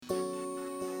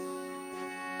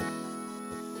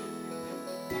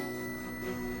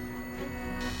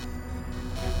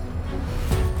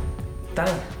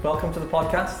Danny, welcome to the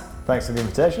podcast. Thanks for the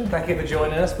invitation. Thank you for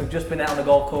joining us. We've just been out on the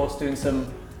golf course doing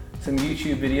some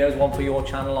YouTube videos, one for your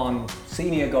channel on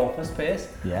senior golfers, Piers.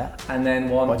 Yeah. And then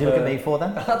one What do you look at me for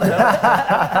then? I don't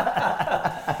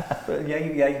know.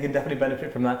 yeah, you can definitely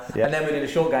benefit from that. Yeah. And then we did a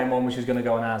short game one, which is going to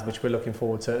go on ours, which we're looking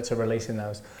forward to releasing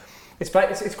those. It's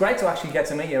great to actually get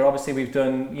to meet you. Obviously, we've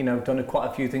done quite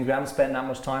a few things. We haven't spent that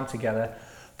much time together.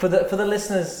 For the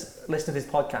listeners listening to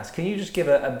this podcast, can you just give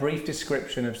a brief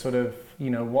description of sort of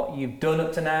what you've done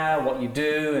up to now, what you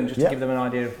do, and just to give them an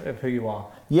idea of who you are?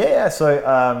 Yeah. So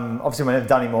obviously my name is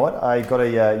Danny Moore. I got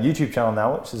a YouTube channel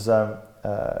now, which has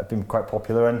been quite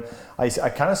popular, and I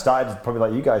kind of started probably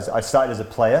like you guys. I started as a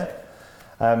player.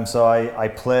 So I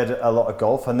played a lot of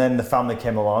golf, and then the family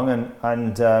came along,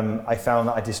 and I found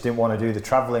that I just didn't want to do the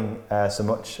travelling so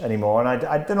much anymore. And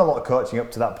I'd done a lot of coaching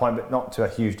up to that point, but not to a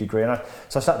huge degree.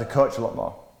 So I started to coach a lot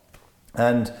more.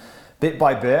 And bit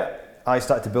by bit, I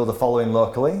started to build a following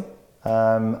locally,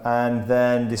 and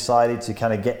then decided to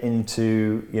kind of get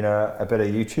into a bit of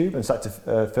YouTube and start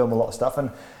to film a lot of stuff. And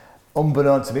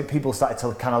unbeknownst to me, people started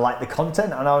to kind of like the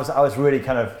content, and I was really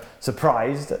kind of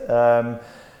surprised.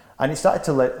 And it started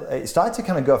to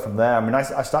kind of go from there. I mean,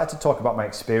 I started to talk about my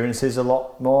experiences a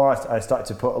lot more. I started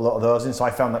to put a lot of those in. So I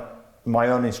found that my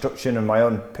own instruction and my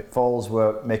own pitfalls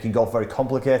were making golf very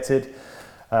complicated.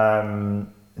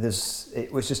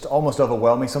 It was just almost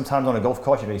overwhelming sometimes on a golf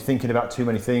course. You're thinking about too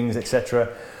many things, etc.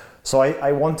 So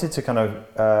I wanted to kind of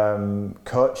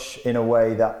coach in a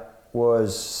way that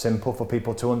was simple for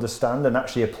people to understand and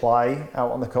actually apply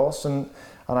out on the course. And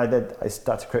I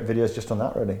started to create videos just on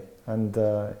that, really. And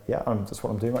that's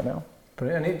what I'm doing right now.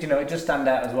 Brilliant. And it just stand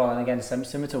out as well. And again,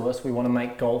 similar to us, we want to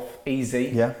make golf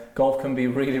easy. Yeah. Golf can be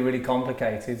really, really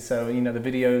complicated. So the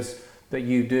videos that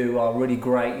you do are really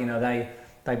great.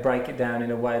 They break it down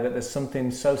in a way that there's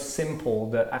something so simple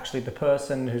that actually the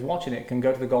person who's watching it can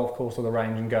go to the golf course or the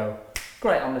range and go,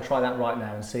 great, I'm going to try that right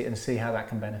now and see how that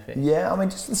can benefit. Yeah, I mean,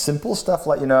 just the simple stuff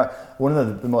like one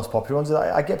of the most popular ones is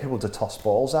I get people to toss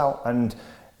balls out, and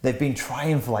they've been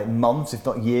trying for like months, if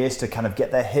not years, to kind of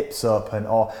get their hips up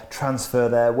or transfer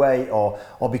their weight or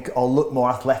look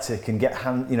more athletic and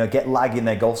get lag in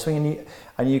their golf swing,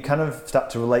 and you kind of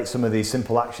start to relate some of these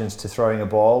simple actions to throwing a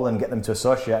ball and get them to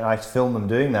associate. And I film them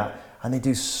doing that, and they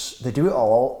do it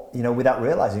all without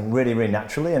realizing, really, really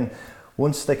naturally. And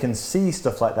once they can see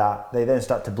stuff like that, they then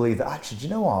start to believe that actually, do you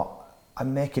know what?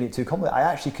 I'm making it too complicated. I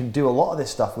actually can do a lot of this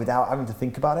stuff without having to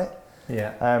think about it.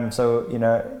 Yeah. So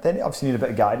then you obviously need a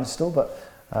bit of guidance still, but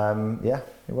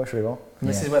it works really well. And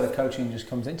this is where the coaching just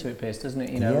comes into it, Piers, doesn't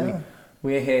it?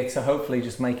 We're here to hopefully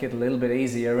just make it a little bit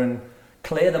easier and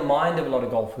clear the mind of a lot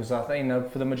of golfers. I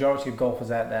think for the majority of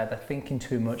golfers out there, they're thinking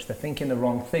too much, they're thinking the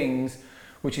wrong things,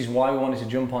 which is why we wanted to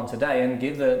jump on today and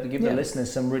give the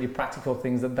listeners some really practical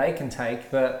things that they can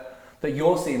take that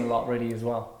you're seeing a lot really as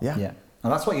well. Yeah.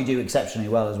 And that's what you do exceptionally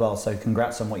well as well. So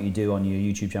congrats on what you do on your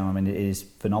YouTube channel. I mean, it is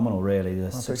phenomenal, really,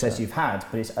 the success you've had,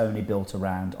 but it's only built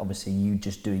around, obviously, you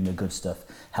just doing the good stuff,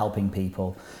 helping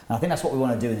people. And I think that's what we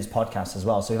want to do in this podcast as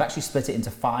well. So we've actually split it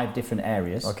into 5 different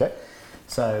areas. Okay.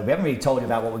 So we haven't really told you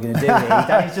about what we're going to do here.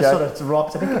 Danny's just sort of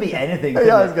dropped. I think it could be anything.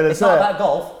 Yeah, I was going to say. It's not about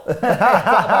golf. It's not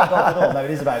about golf at all. No,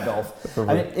 it is about golf.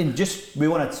 And we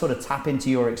want to sort of tap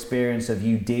into your experience of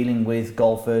you dealing with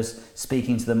golfers,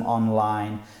 speaking to them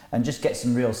online, and just get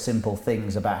some real simple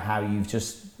things about how you've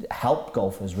just helped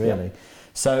golfers, really. Yeah.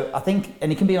 So I think,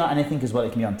 and it can be on anything as well.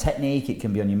 It can be on technique, it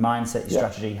can be on your mindset, your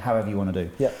strategy, however you want to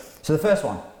do. Yeah. So the first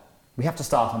one, we have to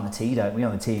start on the tee, don't we?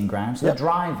 On the teeing ground. So the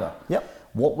driver. Yep.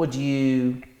 What are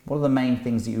the main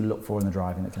things that you look for in the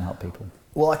driving that can help people?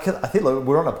 Well, I think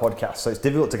we're on a podcast, so it's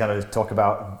difficult to kind of talk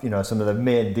about some of the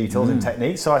main details and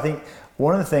techniques. So I think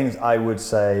one of the things I would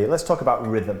say, let's talk about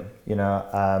rhythm.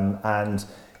 And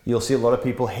you'll see a lot of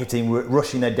people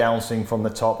rushing their downswing from the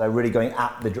top. They're really going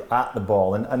at the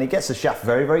ball, and it gets the shaft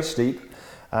very, very steep,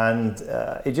 and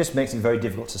it just makes it very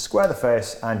difficult to square the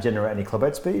face and generate any club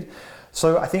head speed.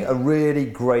 So I think a really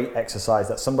great exercise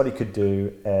that somebody could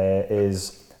do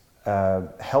is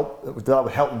that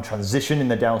would help them transition in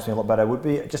their downswing a lot better would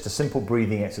be just a simple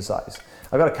breathing exercise.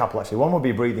 I've got a couple actually. One would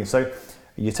be breathing. So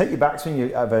you take your backswing,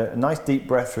 you have a nice deep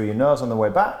breath through your nose on the way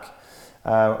back.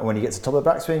 And when you get to the top of the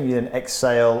backswing, you then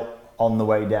exhale on the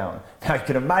way down. Now you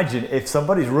can imagine if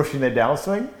somebody's rushing their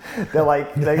downswing,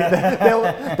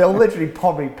 they'll literally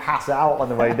probably pass out on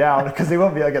the way down because they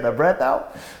won't be able to get their breath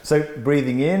out. So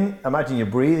breathing in, imagine you're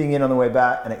breathing in on the way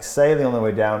back and exhaling on the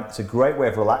way down. It's a great way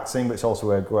of relaxing, but it's also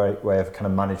a great way of kind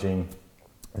of managing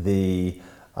the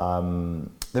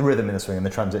the rhythm in the swing and the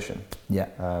transition. Yeah.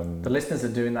 The listeners are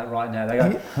doing that right now. They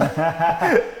go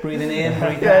breathing in,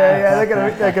 breathing out. Yeah,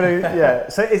 they're gonna, yeah.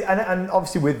 So, and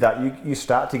obviously with that, you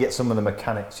start to get some of the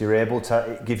mechanics. You're able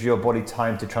to, it gives your body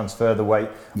time to transfer the weight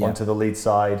onto the lead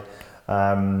side.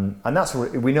 And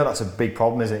we know that's a big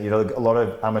problem, isn't it? You know, a lot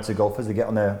of amateur golfers, they get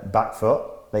on their back foot,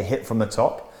 they hit from the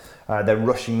top, they're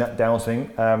rushing that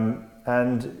downswing.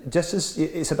 And just as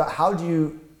it's about how do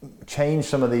you change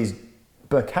some of these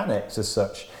mechanics as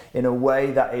such in a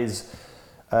way that is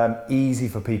easy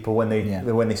for people when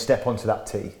they step onto that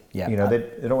tee. Yeah. You know, they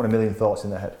don't want a million thoughts in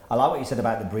their head. I like what you said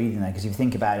about the breathing there, because if you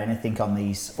think about anything on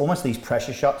these, almost these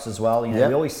pressure shots as well, you know,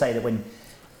 we always say that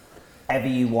whenever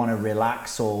you want to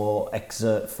relax or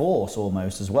exert force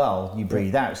almost as well, you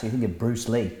breathe out. So you think of Bruce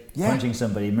Lee punching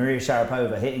somebody, Maria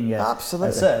Sharapova hitting a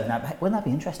serve. Now, wouldn't that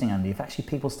be interesting, Andy, if actually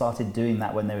people started doing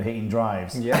that when they were hitting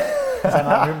drives? Yeah. Sound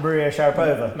like Maria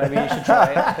Sharapova. Maybe you should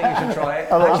try it. I think you should try it.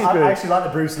 I actually like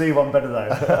the Bruce Lee one better though.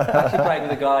 I actually played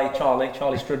with a guy, Charlie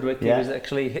Strudwick. He was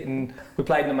actually hitting. We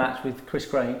played in a match with Chris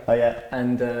Crane. Oh yeah.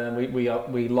 And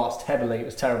we lost heavily. It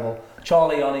was terrible.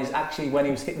 Charlie when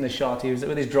he was hitting the shot, he was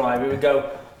with his drive. He would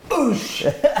go boosh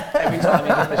every time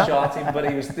he hit the shot. But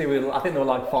I think there were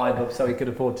like 5 up, so he could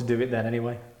afford to do it then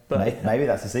anyway. But maybe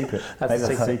that's the secret. That's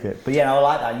the secret. But yeah, no, I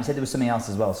like that. You said there was something else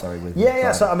as well. Sorry.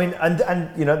 So I mean, and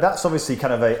you know, that's obviously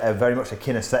kind of a very much a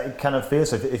kinesthetic kind of feel.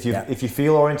 So if you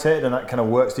feel orientated and that kind of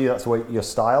works for you, that's your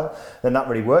style, then that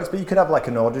really works. But you could have like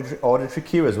an auditory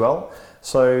cue as well.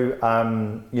 So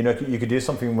you know, you could do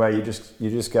something where you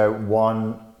just go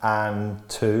 1 and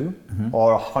 2,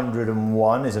 or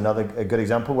 101 is a good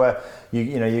example where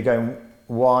you're going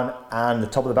 1 and the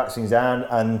top of the backswing's down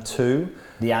and 2.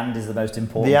 The and is the most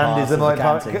important. The and is the most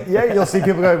important. Yeah, you'll see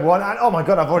people go 1 and oh my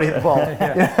god, I've already hit the ball.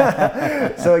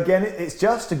 So again, it's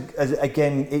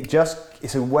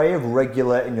a way of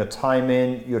regulating your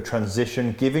timing, your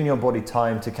transition, giving your body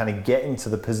time to kind of get into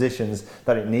the positions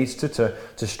that it needs to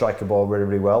strike a ball really,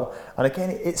 really well. And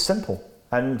again, it's simple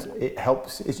and it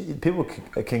helps. People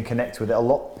can connect with it a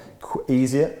lot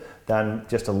easier than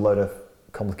just a load of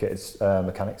complicated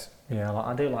mechanics. Yeah,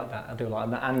 I do like that. And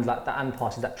that and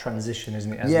part of that transition,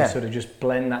 isn't it? As you sort of just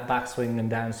blend that backswing and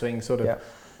downswing sort of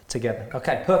together.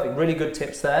 Okay, perfect. Really good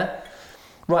tips there.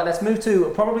 Right, let's move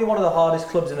to probably one of the hardest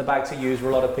clubs in the bag to use for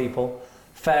a lot of people,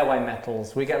 fairway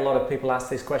metals. We get a lot of people ask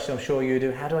this question, I'm sure you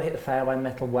do. How do I hit the fairway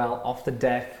metal well off the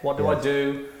deck? What do I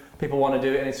do? People want to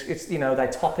do it, and it's you know, they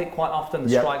top it quite often.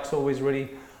 The strike's always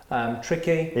really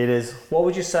tricky. It is. What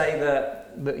would you say that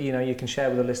you know you can share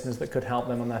with the listeners that could help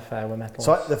them on their fairway metals?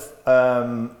 So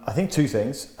I think 2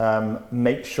 things.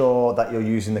 Make sure that you're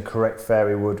using the correct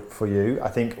fairway wood for you. I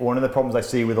think one of the problems I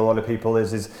see with a lot of people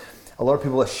is a lot of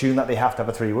people assume that they have to have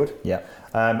a 3 wood. Yeah.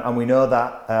 And we know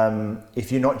that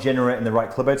if you're not generating the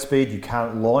right clubhead speed, you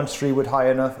can't launch 3 wood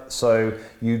high enough, so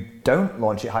you don't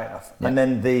launch it high enough. Yeah. And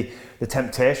then the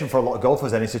temptation for a lot of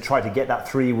golfers then is to try to get that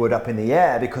 3 wood up in the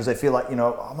air because they feel like, you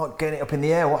know, I'm not getting it up in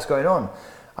the air, what's going on?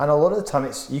 And a lot of the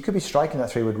time you could be striking that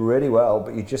 3 wood really well,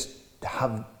 but you just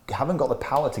haven't got the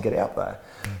power to get it up there.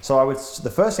 So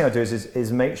the first thing I do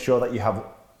is make sure that you have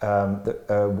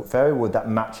the fairway wood that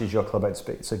matches your clubhead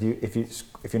speed. So if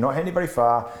you're not hitting it very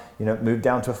far, you know, move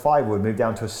down to a 5 wood, move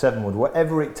down to a 7 wood,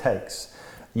 whatever it takes.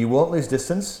 You won't lose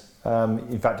distance.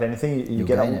 In fact, anything you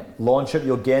get a launch up,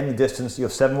 you'll gain the distance. Your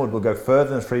 7 wood will go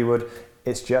further than 3 wood.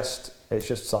 It's just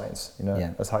science, you know.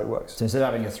 That's how it works. So instead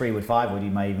of having a 3 wood, 5 wood, you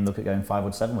may even look at going 5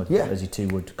 wood, 7 wood as your 2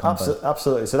 wood combo.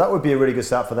 Absolutely. So that would be a really good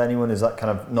start for anyone who's that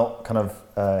kind of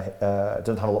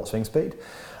doesn't have a lot of swing speed.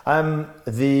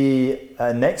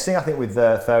 The next thing I think with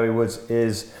fairway woods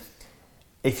is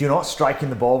if you're not striking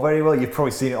the ball very well, you've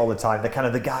probably seen it all the time. They're kind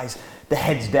of the guys, the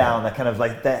head's down, they're kind of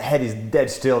like, their head is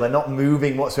dead still, they're not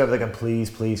moving whatsoever, they're going,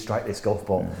 please strike this golf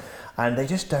ball. And they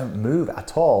just don't move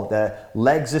at all. Their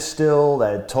legs are still,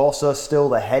 their torso is still,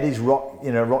 their head is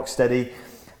rock steady,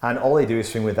 and all they do is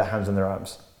swing with their hands and their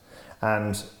arms.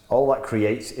 And all that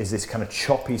creates is this kind of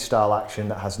choppy style action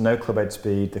that has no clubhead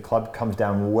speed. The club comes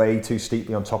down way too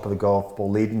steeply on top of the golf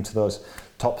ball, leading to those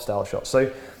top style shots.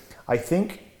 So I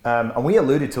think, and we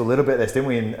alluded to a little bit of this, didn't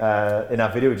we, in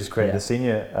our video we just created, the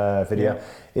senior video,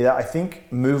 that I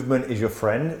think movement is your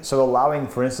friend. So allowing,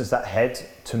 for instance, that head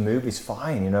to move is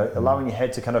fine. You know, allowing your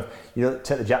head to kind of, you know,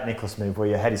 take the Jack Nicklaus move where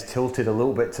your head is tilted a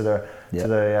little bit to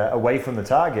the away from the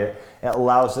target. It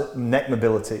allows neck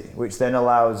mobility, which then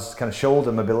allows kind of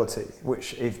shoulder mobility,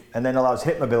 and then allows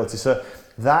hip mobility. So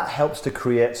that helps to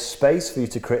create space for you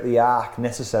to create the arc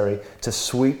necessary to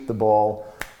sweep the ball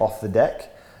off the deck.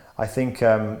 I think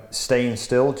staying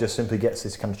still just simply gets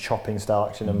this kind of chopping style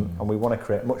action, and we want to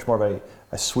create much more of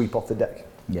a sweep off the deck.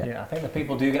 I think that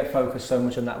people do get focused so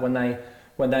much on that when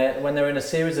they're in a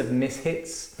series of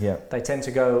mishits. They tend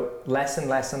to go less and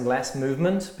less and less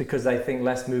movement because they think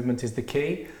less movement is the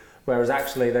key, whereas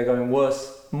actually they're going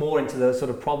more into the sort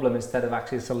of problem instead of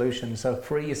actually a solution. So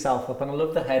free yourself up. And I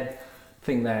love the head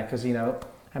thing there, because you know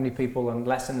how many people and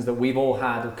lessons that we've all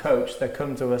had of coach that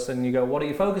come to us and you go, what are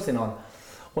you focusing on?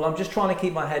 Well, I'm just trying to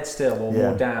keep my head still or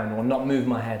more down or not move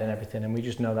my head and everything. And we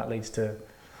just know that leads to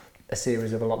a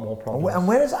series of a lot more problems. And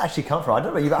where does that actually come from? I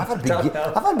don't know.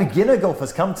 I've had beginner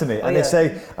golfers come to me and they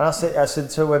say, and I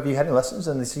said, so have you had any lessons?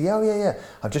 And they say, yeah.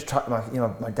 I've just tried.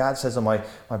 My dad says, or my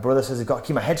brother says, I've got to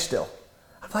keep my head still.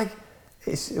 I'm like,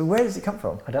 where does it come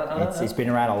from? I don't know. It's been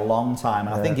around a long time,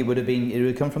 and I think it would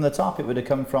have come from the top. It would have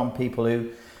come from people who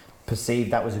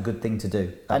perceived that was a good thing to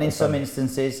do. And in some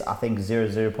instances, I think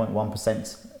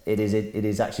 0.1%. It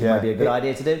is actually maybe a good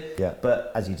idea to do. Yeah.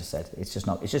 But as you just said, it's just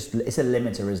not. It's a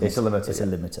limiter, isn't it? It's a limiter. It's a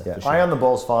limiter. Yeah. Eye on the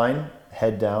ball's fine.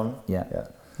 Head down. Yeah.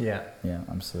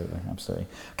 Absolutely.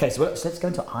 Okay, so let's go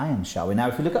into irons, shall we? Now,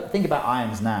 if we think about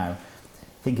irons now,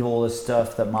 think of all the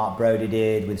stuff that Mark Brody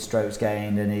did with strokes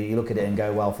gained, and you look at it and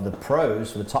go, well, for the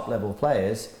pros, for the top level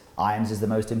players, irons is the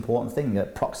most important thing.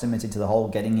 That proximity to the hole,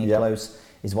 getting in close,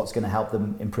 is what's going to help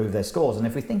them improve their scores. And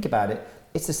if we think about it,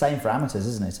 it's the same for amateurs,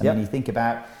 isn't it? I mean, you think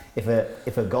about if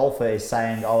a golfer is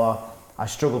saying, I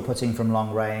struggle putting from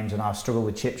long range and I struggle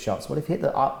with chip shots. Well, if you hit the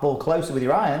ball closer with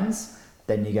your irons,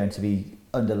 then you're going to be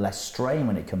under less strain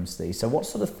when it comes to these. So what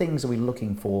sort of things are we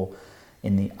looking for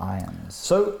in the irons?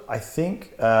 So I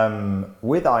think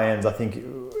with irons, I think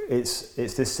it's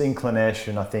this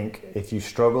inclination. I think if you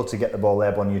struggle to get the ball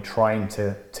airborne, you're trying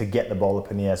to get the ball up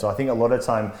in the air. So I think a lot of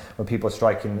time when people are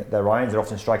striking their irons, they're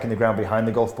often striking the ground behind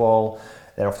the golf ball.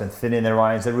 They're often thinning their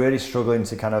irons. They're really struggling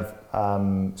to kind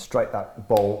of strike that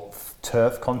ball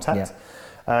turf contact.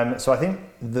 So I think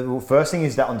the first thing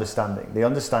is that understanding. The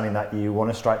understanding that you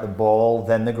want to strike the ball,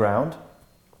 then the ground.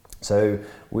 So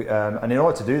and in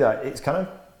order to do that, it's kind of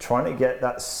trying to get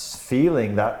that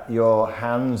feeling that your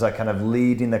hands are kind of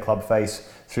leading the club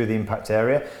face through the impact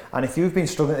area. And if you've been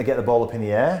struggling to get the ball up in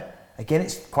the air, again,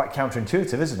 it's quite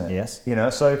counterintuitive, isn't it? Yes. You know,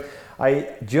 so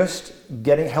I just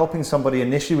helping somebody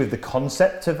initially with the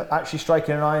concept of actually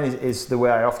striking an iron is the way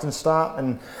I often start,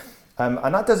 and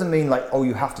that doesn't mean like, oh,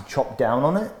 you have to chop down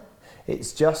on it.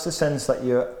 It's just the sense that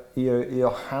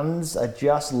your hands are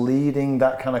just leading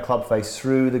that kind of club face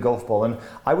through the golf ball. And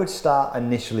I would start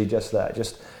initially just there,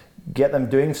 just get them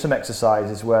doing some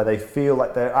exercises where they feel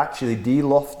like they're actually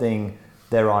de-lofting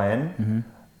their iron,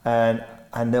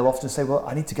 and they'll often say, well,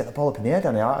 I need to get the ball up in the air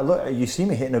down here. Look, you see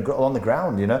me hitting on the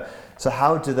ground, you know. So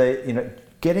how do they, you know,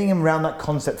 getting them around that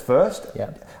concept first? Yeah.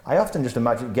 I often just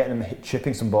imagine getting them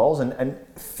chipping some balls and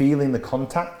feeling the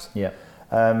contact. Yeah.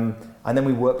 And then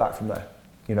we work back from there.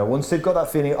 You know, once they've got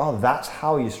that feeling, oh, that's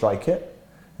how you strike it.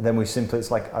 And then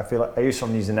it's like, I feel like, I used to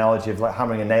use the analogy of like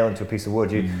hammering a nail into a piece of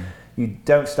wood. You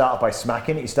don't start off by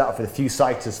smacking it, you start off with a few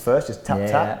sighters first, just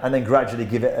tap, and then gradually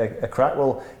give it a crack.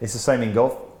 Well, it's the same in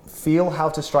golf. Feel how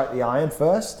to strike the iron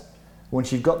first.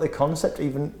 Once you've got the concept,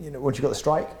 even once you've got the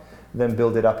strike, then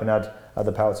build it up and add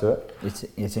the power to it.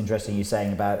 It's interesting you're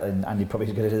saying about, and Andy probably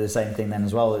going to do the same thing then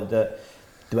as well, that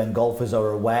when golfers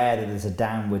are aware that there's a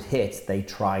downward hit, they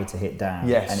try to hit down.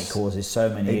 Yes. And it causes so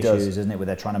many issues, isn't it, where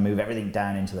they're trying to move everything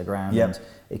down into the ground, and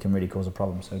it can really cause a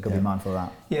problem. So you've got to be mindful of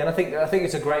that. Yeah, and I think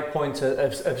it's a great point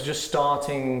of just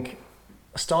starting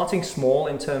small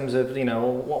in terms of, you know,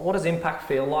 what does impact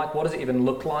feel like? What does it even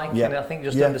look like? And I think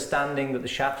just understanding that the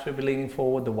shaft should be leaning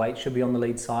forward, the weight should be on the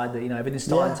lead side, that, you know, everything's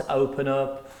starting to open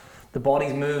up, the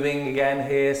body's moving again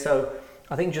here. So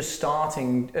I think just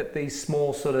starting at these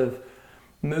small sort of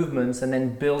movements and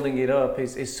then building it up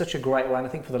is such a great way. And I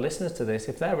think for the listeners to this,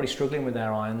 if they're really struggling with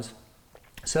their irons,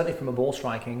 certainly from a ball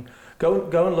striking, go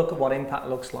and look at what impact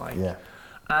looks like. Yeah.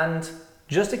 And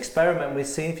just experiment with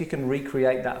seeing if you can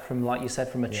recreate that from, like you said,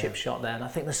 from a chip shot there. And I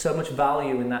think there's so much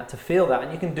value in that, to feel that.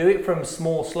 And you can do it from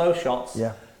small, slow shots.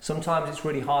 Yeah. Sometimes it's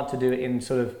really hard to do it in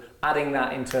sort of adding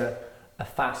that into a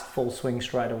fast, full swing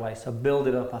straight away. So build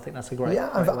it up. I think that's a great way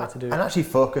to do it. And actually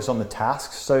focus on the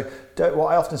tasks. So what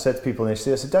I often say to people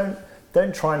initially, I say,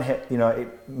 don't try and hit, you know,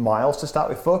 miles to start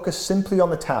with. Focus simply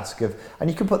on the task of, and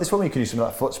you can put this one, you can use some of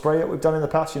that foot spray that we've done in the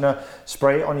past, you know,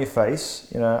 spray it on your face,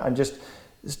 you know, and just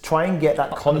try and get that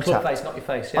contact. On the club face, not your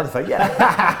face. On the face,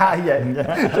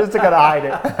 yeah. Just to kind of hide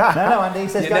it. No, Andy, he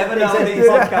says, you never know in these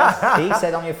podcasts. He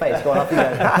said on your face, go on, off you go.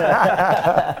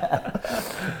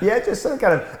 Yeah, just sort of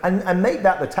kind of, and make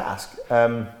that the task.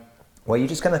 Where you're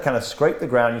just going to kind of scrape the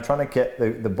ground, you're trying to get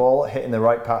the ball hitting the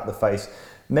right part of the face.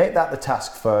 Make that the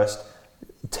task first.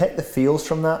 take the feels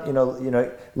from that,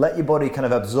 let your body kind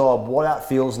of absorb what that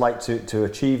feels like to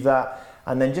achieve that,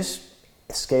 and then just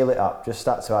scale it up. Just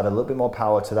start to add a little bit more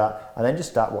power to that, and then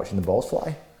just start watching the balls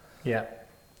fly. Yeah,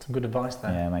 some good advice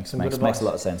there. Yeah, makes a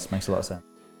lot of sense.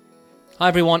 Hi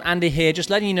everyone, Andy here, just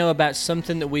letting you know about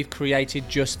something that we've created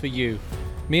just for you.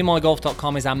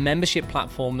 MeandMyGolf.com is our membership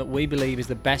platform that we believe is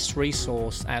the best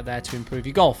resource out there to improve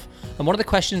your golf. And one of the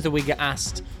questions that we get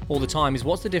asked all the time is,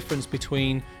 what's the difference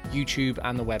between YouTube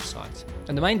and the website?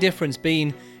 And the main difference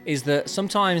being is that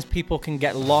sometimes people can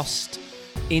get lost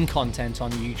in content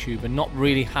on YouTube and not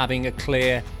really having a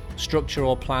clear structure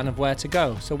or plan of where to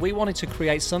go. So we wanted to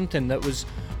create something that was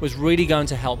really going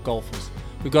to help golfers.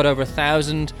 We've got over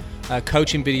 1,000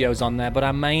 coaching videos on there, but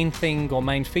our main thing or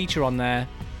main feature on there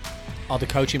are the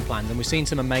coaching plans, and we've seen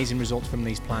some amazing results from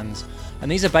these plans.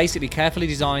 And these are basically carefully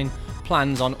designed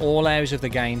plans on all areas of the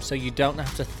game, so you don't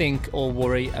have to think or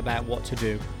worry about what to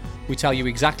do. We tell you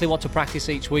exactly what to practice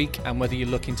each week, and whether you're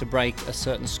looking to break a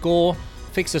certain score,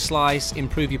 fix a slice,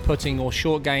 improve your putting or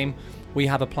short game, we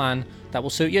have a plan that will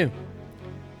suit you.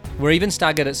 We're even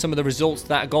staggered at some of the results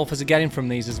that golfers are getting from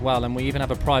these as well, and we even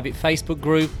have a private Facebook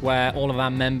group where all of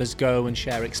our members go and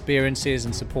share experiences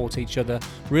and support each other.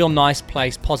 Real nice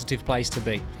place, positive place to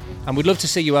be. And we'd love to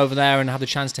see you over there and have the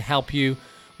chance to help you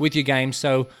with your game,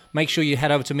 so make sure you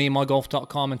head over to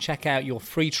meandmygolf.com and check out your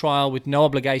free trial with no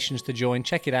obligations to join.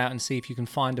 Check it out and see if you can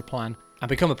find a plan and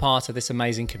become a part of this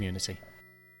amazing community.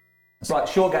 Right,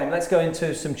 short game, let's go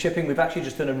into some chipping. We've actually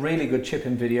just done a really good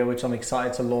chipping video, which I'm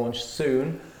excited to launch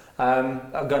soon.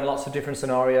 I've done lots of different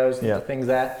scenarios, things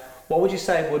there. What would you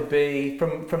say would be,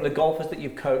 from the golfers that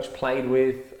you've coached, played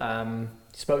with,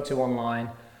 spoke to online,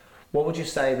 what would you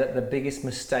say that the biggest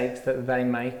mistakes that they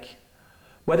make,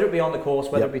 whether it be on the course,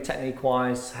 whether it be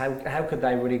technique-wise, how could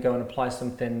they really go and apply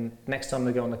something next time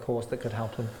they go on the course that could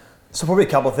help them? So probably a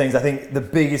couple of things. I think the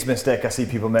biggest mistake I see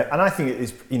people make, and I think it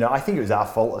is, I think it was our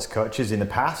fault as coaches in the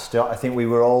past. I think we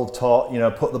were all taught,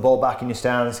 put the ball back in your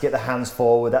stance, get the hands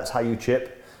forward, that's how you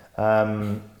chip.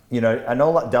 And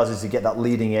all that does is to get that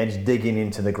leading edge digging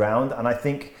into the ground. And I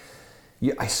think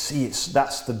that's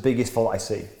the biggest fault I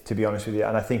see, to be honest with you.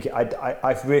 And I think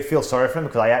I really feel sorry for them,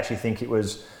 because I actually think it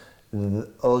was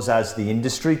us as the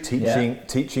industry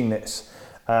teaching this.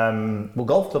 Well,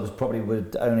 golf clubs probably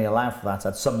would only allow for that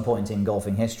at some point in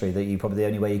golfing history. That probably the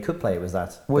only way you could play it was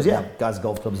that. As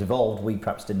golf clubs evolved, we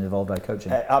perhaps didn't evolve our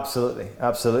coaching. Absolutely.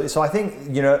 So I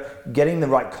think getting the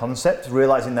right concept,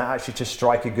 realizing that actually to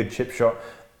strike a good chip shot,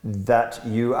 that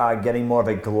you are getting more of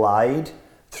a glide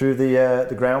through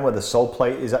the ground where the sole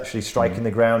plate is actually striking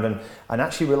the ground, and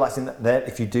actually realizing that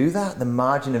if you do that, the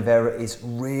margin of error is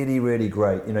really, really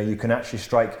great. You can actually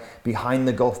strike behind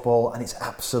the golf ball and it's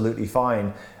absolutely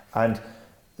fine. And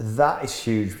that is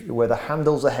huge. Where the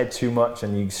handles ahead too much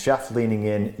and you shaft leaning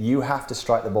in, you have to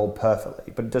strike the ball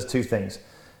perfectly. But it does two things.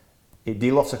 It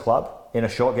de-lofts a club in a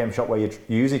short game shot where you're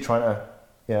usually trying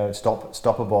to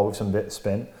stop a ball with some bit of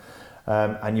spin.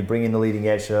 And you bring in the leading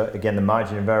edge, so again, the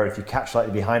margin of error, if you catch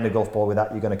slightly behind a golf ball with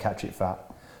that, you're going to catch it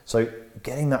fat. So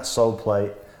getting that sole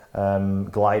plate,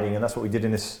 gliding, and that's what we did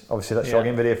in this, obviously, that short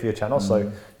game video for your channel.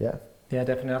 So, yeah,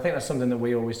 definitely. I think that's something that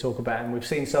we always talk about, and we've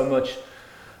seen so much,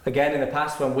 again, in the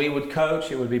past when we would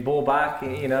coach, it would be ball back,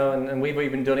 and we've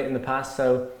even done it in the past.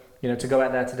 So, to go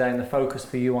out there today, and the focus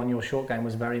for you on your short game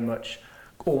was very much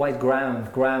always ground.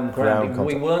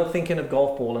 We weren't thinking of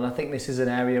golf ball, and I think this is an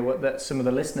area that some of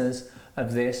the listeners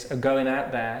of this are going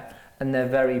out there and they're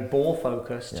very ball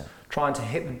focused, trying to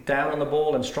hit down on the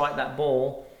ball and strike that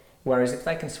ball. Whereas if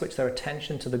they can switch their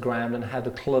attention to the ground and how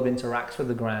the club interacts with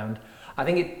the ground, I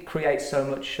think it creates so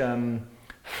much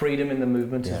freedom in the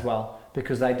movement as well,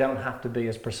 because they don't have to be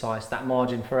as precise. That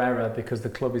margin for error, because the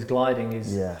club is gliding,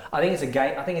 is. I think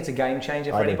it's a game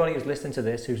changer for anybody who's listening to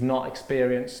this who's not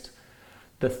experienced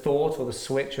the thought or the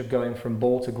switch of going from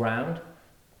ball to ground.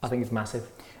 I think it's massive.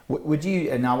 Would you,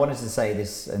 and I wanted to say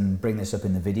this and bring this up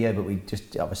in the video, but we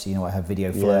just, obviously, I have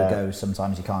video flow goes,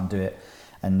 sometimes you can't do it,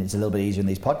 and it's a little bit easier in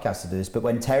these podcasts to do this, but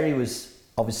when Terry was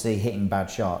obviously hitting bad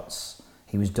shots,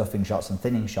 he was duffing shots and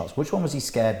thinning shots. Which one was he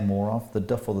scared more of, the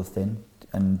duff or the thin?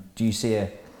 And do you see a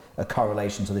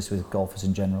correlation to this with golfers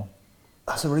in general?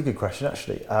 That's a really good question,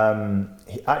 actually.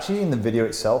 Actually, in the video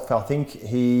itself, I think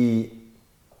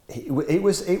it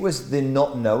was the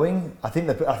not knowing. I think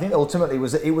ultimately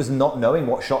it was not knowing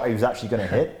what shot he was actually going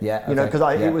to hit. Because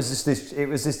it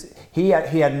was this. He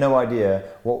had no idea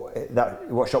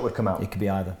what shot would come out. It could be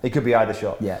either. It could be either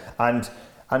shot. Yeah.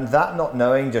 And that not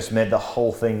knowing just made the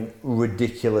whole thing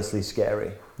ridiculously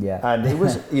scary. Yeah. And it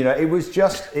was, it was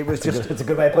just. It's a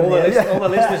good way of putting it. All the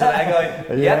listeners are there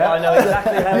going, I know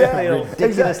exactly how it feels.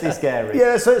 Ridiculously scary.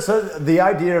 Yeah, so the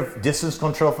idea of distance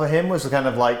control for him was kind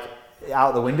of like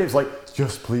out the window. It's like,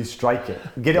 just please strike it.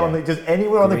 Get it on just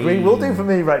anywhere on the green will do for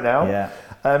me right now. Yeah.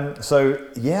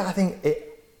 I think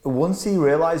once he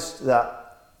realised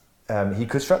that he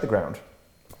could strike the ground,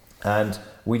 and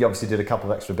we obviously did a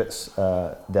couple of extra bits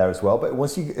there as well, but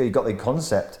once he got the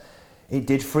concept, it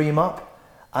did free him up.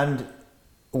 And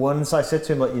once I said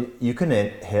to him, like, you can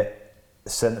hit a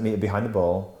centimetre behind the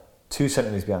ball, 2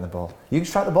 centimetres behind the ball. You can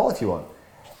strike the ball if you want.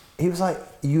 He was like,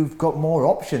 you've got more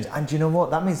options. And you know what?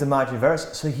 That means the margin of error.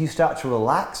 So you start to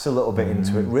relax a little bit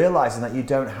into it, realising that you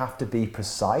don't have to be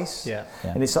precise. Yeah.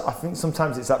 And I think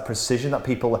sometimes it's that precision that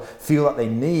people feel that they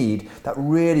need that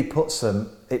really puts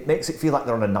them, it makes it feel like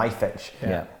they're on a knife edge.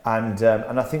 Yeah. And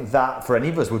I think that for any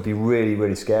of us would be really,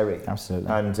 really scary.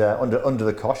 Absolutely. And under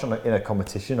the cosh in a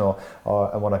competition or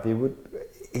what have you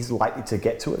is likely to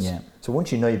get to us. Yeah. So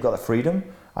once you know you've got the freedom,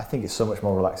 I think it's so much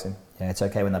more relaxing. Yeah, it's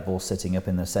okay when that ball's sitting up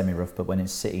in the semi-rough, but when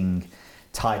it's sitting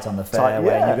tight on the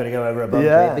fairway and you've got to go over a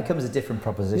bunker, it becomes a different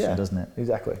proposition, doesn't it?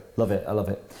 Exactly. Love it, I love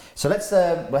it. So let's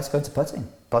go into putting.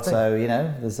 Putting. So,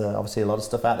 there's obviously a lot of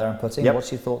stuff out there on putting. Yep.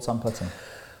 What's your thoughts on putting?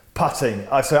 Putting.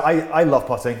 I love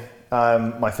putting.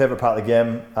 My favourite part of the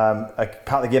game. A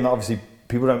part of the game that obviously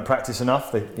people don't practice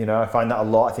enough. I find that a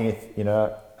lot. I think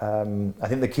I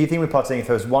think the key thing with putting, if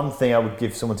there was one thing I would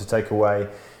give someone to take away,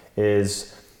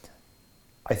 is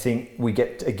I think we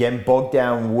get again bogged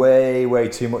down way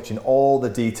too much in all the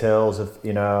details of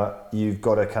you've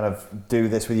got to kind of do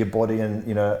this with your body,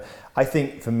 and I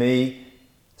think for me,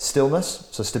 stillness,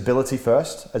 so stability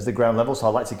first as the ground level. So I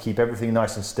like to keep everything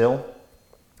nice and still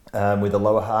with the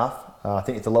lower half. I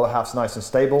think if the lower half's nice and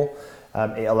stable,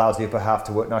 it allows the upper half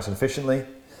to work nice and efficiently.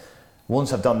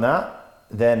 Once I've done that,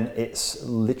 then it's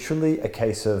literally a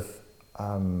case of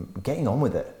getting on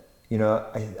with it.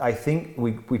 I think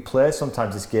we play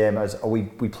sometimes this game as we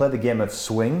play the game of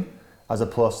swing as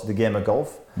opposed to the game of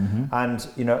golf. Mm-hmm.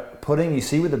 And putting, you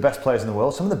see with the best players in the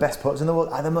world, some of the best putters in the world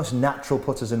are the most natural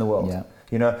putters in the world.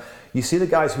 Yeah. You see the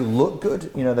guys who look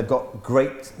good, they've got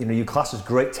great, you class as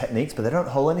great techniques, but they don't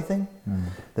hold anything.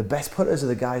 The best putters are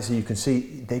the guys who you can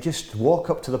see, they just walk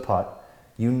up to the putt,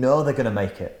 they're going to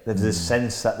make it. There's this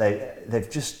sense that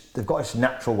they've got this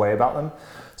natural way about them.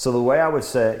 So the way I would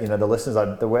say, the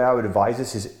listeners, the way I would advise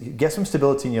this is get some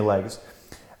stability in your legs.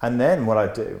 And then what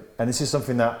I do, and this is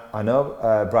something that I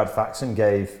know Brad Faxon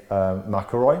gave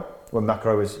McIlroy when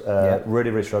McIlroy was really,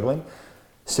 really struggling.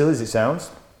 Silly as it sounds,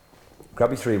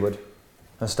 grab your 3-wood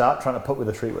and start trying to putt with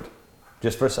a 3-wood,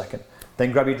 just for a second.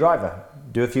 Then grab your driver,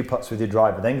 do a few putts with your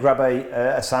driver. Then grab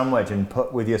a sand wedge and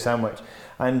putt with your sand wedge.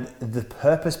 And the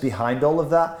purpose behind all of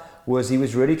that was he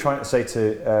was really trying to say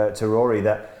to Rory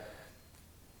that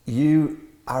you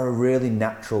are a really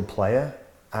natural player,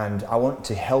 and I want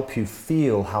to help you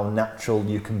feel how natural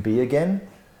you can be again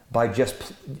by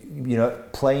just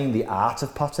playing the art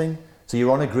of putting. So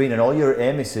you're on a green and all your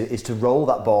aim is to roll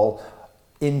that ball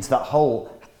into that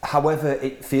hole however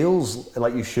it feels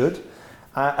like you should,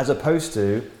 as opposed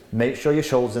to make sure your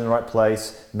shoulder's in the right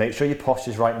place, make sure your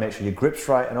posture's right, make sure your grip's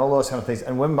right, and all those kind of things.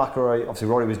 And when McIlroy, obviously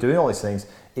Rory was doing all these things,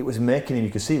 it was making him, you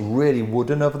could see, really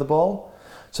wooden over the ball.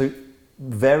 So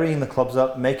varying the clubs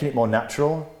up, making it more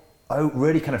natural,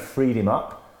 really kind of freed him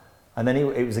up. And then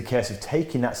it was a case of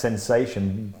taking that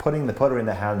sensation, putting the putter in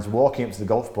their hands, walking up to the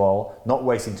golf ball, not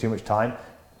wasting too much time,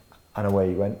 and away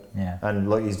he went. Yeah. And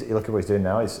look at what he's doing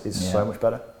now. It's so much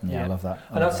better. Yeah, I love that.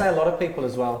 And I'd say a lot of people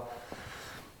as well,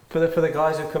 for the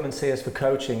guys who come and see us for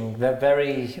coaching,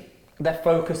 their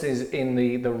focus is in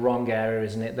the wrong area,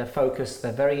 isn't it?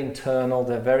 They're very internal.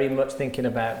 They're very much thinking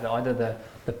about either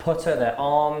the putter, their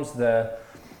arms,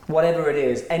 whatever it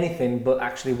is, anything but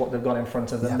actually what they've got in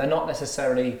front of them. Yeah. They're not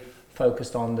necessarily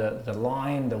focused on the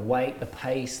line, the weight, the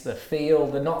pace, the feel.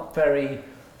 They're not very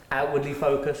outwardly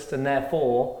focused, and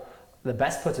therefore the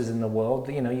best putters in the world,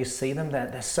 you see them,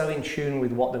 they're so in tune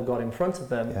with what they've got in front of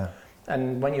them. Yeah.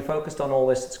 And when you're focused on all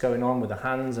this that's going on with the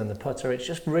hands and the putter, it's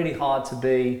just really hard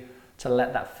to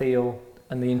let that feel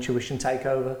and the intuition take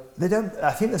over.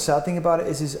 I think the sad thing about it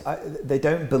is they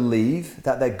don't believe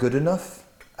that they're good enough.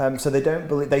 So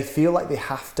they feel like they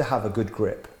have to have a good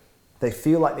grip. They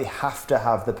feel like they have to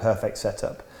have the perfect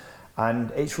setup.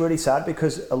 And it's really sad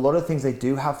because a lot of things they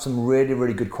do have some really,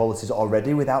 really good qualities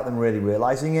already without them really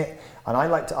realizing it. And I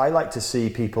like to see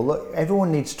people, look,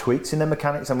 everyone needs tweaks in their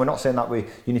mechanics, and we're not saying that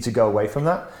you need to go away from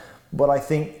that. But I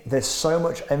think there's so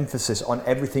much emphasis on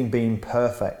everything being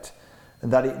perfect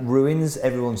that it ruins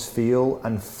everyone's feel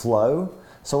and flow.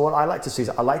 So what I like to see is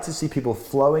I like to see people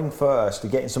flowing first,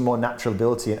 getting some more natural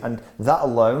ability, and that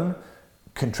alone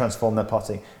can transform their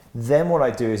putting. Then what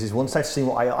I do is once I've seen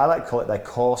what I like to call it their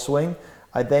core swing,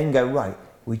 I then go, right,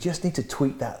 we just need to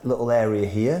tweak that little area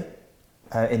here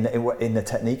in the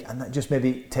technique, and that just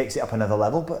maybe takes it up another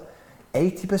level. But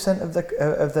 80%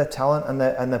 of their talent and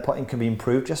their putting can be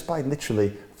improved just by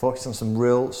literally focusing on some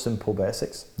real simple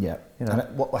basics. Yeah. You know.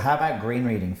 And how about green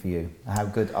reading for you? How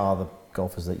good are the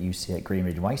golfers that you see at green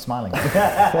reading? Why are you smiling? I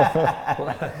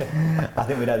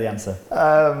think we know the answer.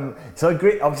 So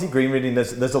obviously green reading,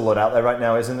 there's a lot out there right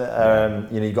now, isn't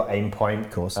it? You've got aim point,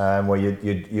 of course, where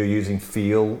you're using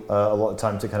feel a lot of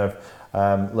time to kind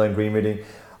of learn green reading.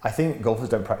 I think golfers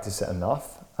don't practice it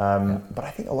enough, but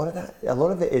I think a lot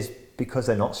of it is because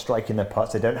they're not striking their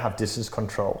putts. They don't have distance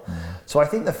control. So I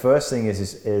think the first thing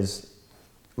is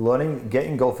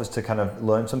getting golfers to kind of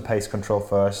learn some pace control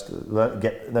first,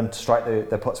 get them to strike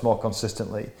their putts more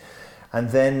consistently,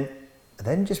 and then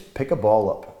just pick a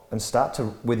ball up and start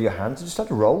to, with your hands, just start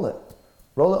to roll it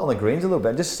on the greens a little bit,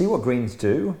 and just see what greens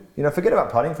do. Forget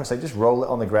about putting for a second, just roll it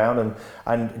on the ground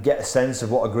and get a sense of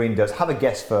what a green does. Have a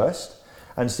guess first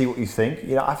and see what you think.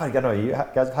 I've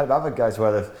had other guys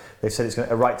where they've said it's going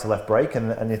to a right to left break, and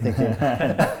you're thinking,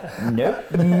 nope.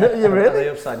 No, you really? Are they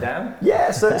upside down?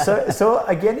 Yeah. So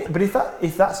again, but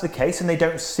if that's the case and they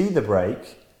don't see the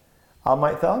break, I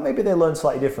might think, maybe they learn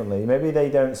slightly differently. Maybe they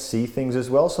don't see things as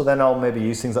well. So then I'll maybe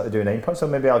use things like they do in aim point. So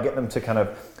maybe I'll get them to kind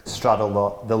of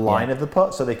straddle the line of the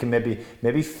putt, so they can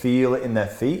maybe feel it in their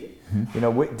feet.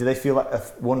 Mm-hmm. Do they feel like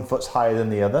one foot's higher than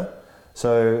the other?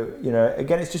 So,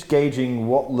 again, it's just gauging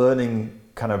what learning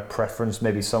kind of preference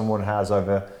maybe someone has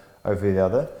over the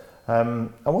other.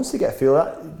 And once they get a feel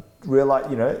of that, realize,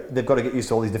 they've got to get used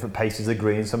to all these different paces of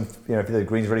greens. Some, if the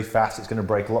green's really fast, it's going to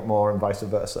break a lot more, and vice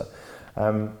versa.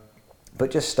 But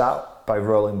just start by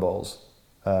rolling balls.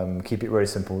 Keep it really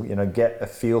simple. Get a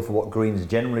feel for what greens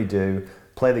generally do.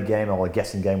 Play the game, or a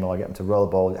guessing game, where I get them to roll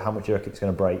the ball, how much you reckon it's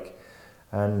going to break,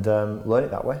 and learn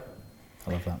it that way.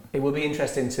 I love that. It will be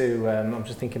interesting to, I'm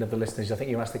just thinking of the listeners, I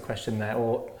think you asked the question there,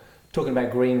 or talking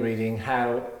about green reading,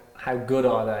 how good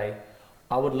are they?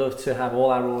 I would love to have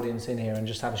all our audience in here and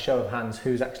just have a show of hands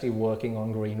who's actually working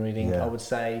on green reading. Yeah. I would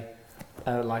say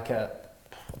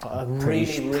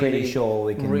pretty sure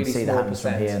we can really see the hands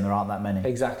from here, and there aren't that many.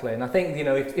 Exactly, and I think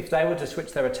if they were to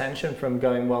switch their attention from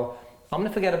going, well, I'm going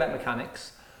to forget about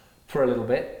mechanics for a little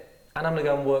bit, and I'm going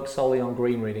to go and work solely on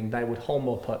green reading, they would hold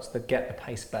more putts, they'd get the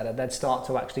pace better, they'd start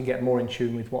to actually get more in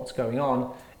tune with what's going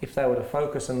on if they were to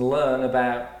focus and learn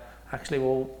about, actually,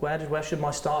 well, where should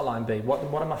my start line be? What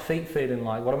are my feet feeling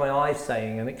like? What are my eyes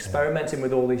saying? And experimenting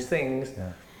with all these things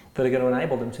that are going to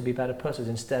enable them to be better putters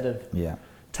instead of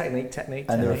technique.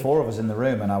 And there are four of us in the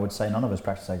room, and I would say none of us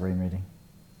practice our green reading.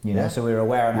 So we're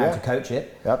aware on how to coach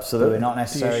it. Absolutely. But we're not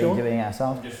necessarily doing it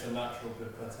ourselves. Just a natural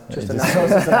good putter. Just a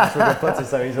natural good putter,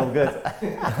 so he's all good.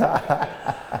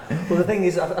 Well, the thing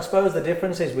is, I suppose the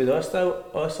difference is with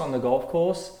us on the golf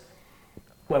course,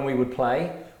 when we would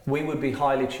play, we would be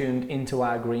highly tuned into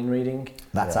our green reading.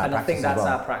 That's our practice. And I think that's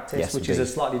our practice, which is a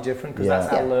slightly different, because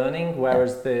that's our learning,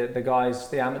 whereas the guys,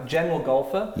 the general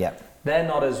golfer, they're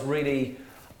not as really,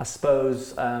 I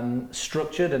suppose,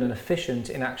 structured and efficient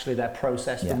in actually their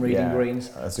process from reading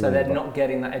greens. So they're not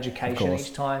getting that education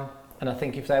each time. And I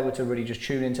think if they were to really just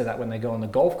tune into that when they go on the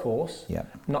golf course,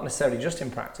 not necessarily just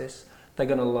in practice, they're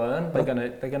going to learn.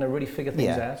 They're going to really figure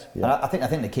things out. Yeah. I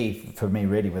think the key for me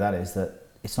really with that is that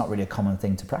it's not really a common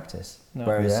thing to practice. No.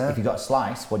 Whereas if you've got a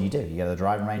slice, what do? You go to the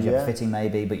driving range, you have a fitting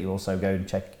maybe, but you also go and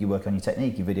check, you work on your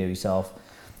technique, you video yourself,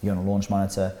 you're on a launch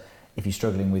monitor. If you're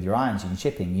struggling with your irons and your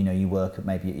chipping, you work at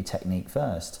maybe at your technique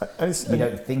first. You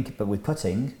don't think, but with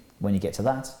putting, when you get to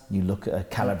that, you look at a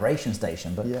calibration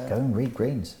station, but go and read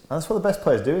greens. And that's what the best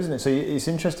players do, isn't it? So it's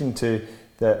interesting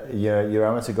that your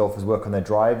amateur golfers work on their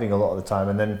driving a lot of the time,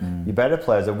 and then your better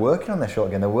players are working on their short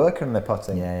game, they're working on their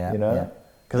putting.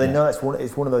 Because they know it's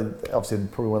one of the, obviously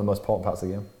probably one of the most important parts of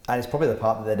the game. And it's probably the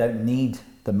part that they don't need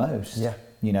the most. Yeah.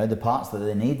 The parts that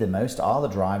they need the most are the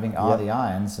driving, are the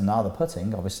irons, and are the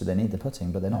putting. Obviously they need the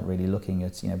putting, but they're not really looking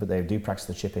at, but they do practice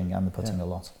the chipping and the putting a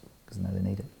lot, because they know they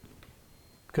need it.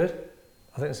 Good.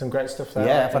 I think there's some great stuff there.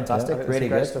 Yeah, fantastic. Really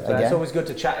good. Stuff there. It's always good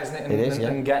to chat, isn't it?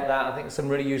 And get that. I think some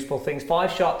really useful things.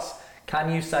 5 shots. Can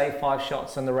you say 5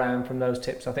 shots in the round from those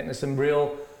tips? I think there's some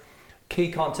real key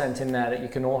content in there that you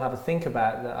can all have a think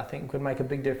about that I think could make a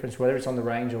big difference, whether it's on the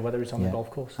range or whether it's on the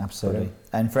golf course. Absolutely.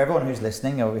 And for everyone who's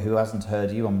listening or who hasn't heard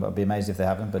you, I'd be amazed if they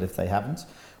haven't, but if they haven't,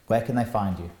 Where can they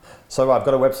find you? So I've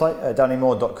got a website,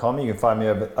 DannyMoore.com. You can find me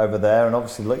over there, and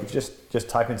obviously look, just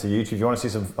type into YouTube. If you want to see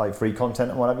some like free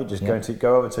content and whatever, just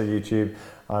go over to YouTube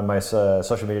and my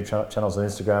social media channels on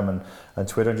Instagram and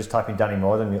Twitter, and just type in Danny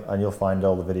Moore, and you'll find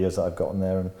all the videos that I've got on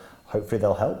there, and hopefully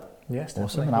they'll help. Yes,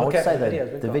 awesome. And I would say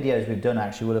that the videos we've done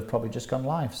actually would have probably just gone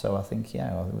live. So I think,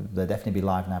 they'll definitely be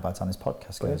live now by the time this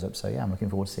podcast goes up. So I'm looking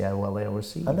forward to see how well they'll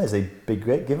receive. And there's a big,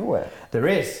 great giveaway. There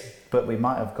is, but we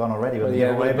might have gone already with the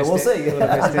giveaway, but we'll see.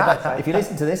 If you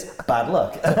listen to this, bad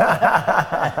luck.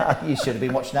 You should have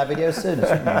been watching our videos sooner,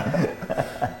 shouldn't you?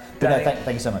 But no,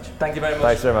 thank you so much. Thank you very much.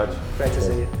 Thanks very much. Great to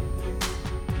see you.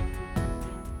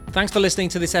 Thanks for listening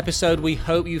to this episode. We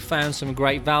hope you found some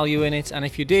great value in it. And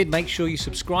if you did, make sure you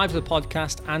subscribe to the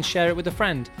podcast and share it with a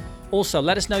friend. Also,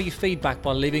 let us know your feedback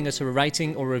by leaving us a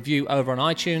rating or review over on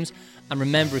iTunes. And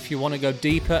remember, if you want to go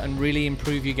deeper and really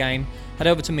improve your game, head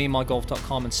over to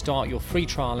memygolf.com and start your free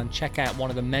trial and check out one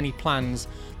of the many plans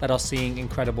that are seeing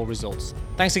incredible results.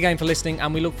 Thanks again for listening,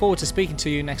 and we look forward to speaking to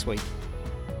you next week.